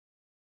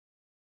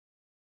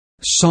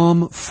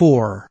Psalm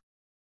 4.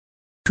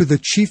 To the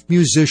chief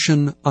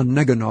musician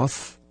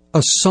Aneginoth,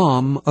 a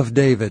psalm of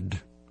David.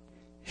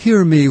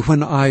 Hear me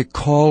when I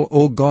call,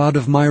 O God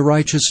of my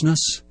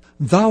righteousness.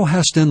 Thou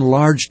hast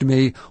enlarged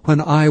me when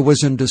I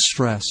was in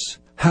distress.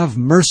 Have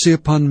mercy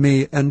upon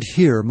me, and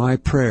hear my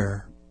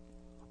prayer.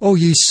 O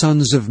ye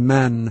sons of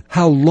men,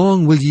 how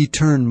long will ye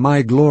turn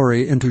my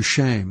glory into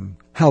shame?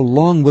 How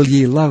long will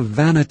ye love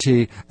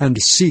vanity, and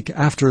seek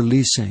after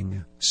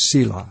leasing?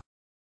 Selah.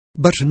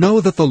 But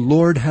know that the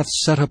Lord hath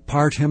set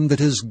apart him that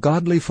is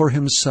godly for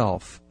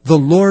himself. The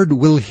Lord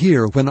will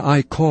hear when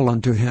I call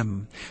unto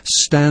him.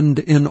 Stand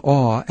in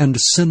awe, and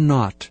sin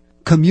not.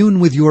 Commune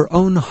with your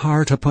own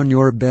heart upon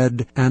your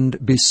bed,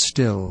 and be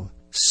still.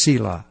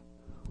 Selah.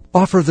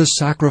 Offer the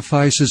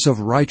sacrifices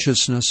of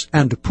righteousness,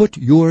 and put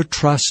your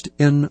trust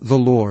in the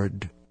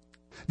Lord.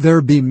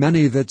 There be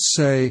many that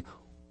say,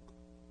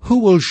 Who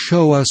will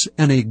show us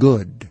any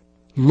good?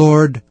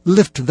 Lord,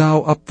 lift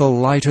thou up the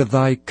light of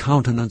thy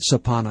countenance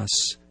upon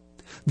us.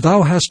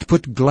 Thou hast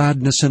put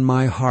gladness in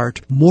my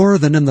heart, more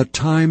than in the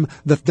time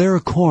that their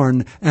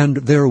corn and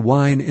their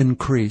wine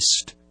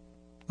increased.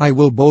 I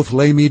will both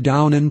lay me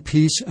down in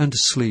peace and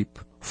sleep,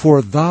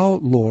 for thou,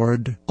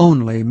 Lord,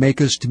 only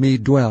makest me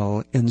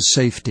dwell in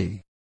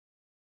safety.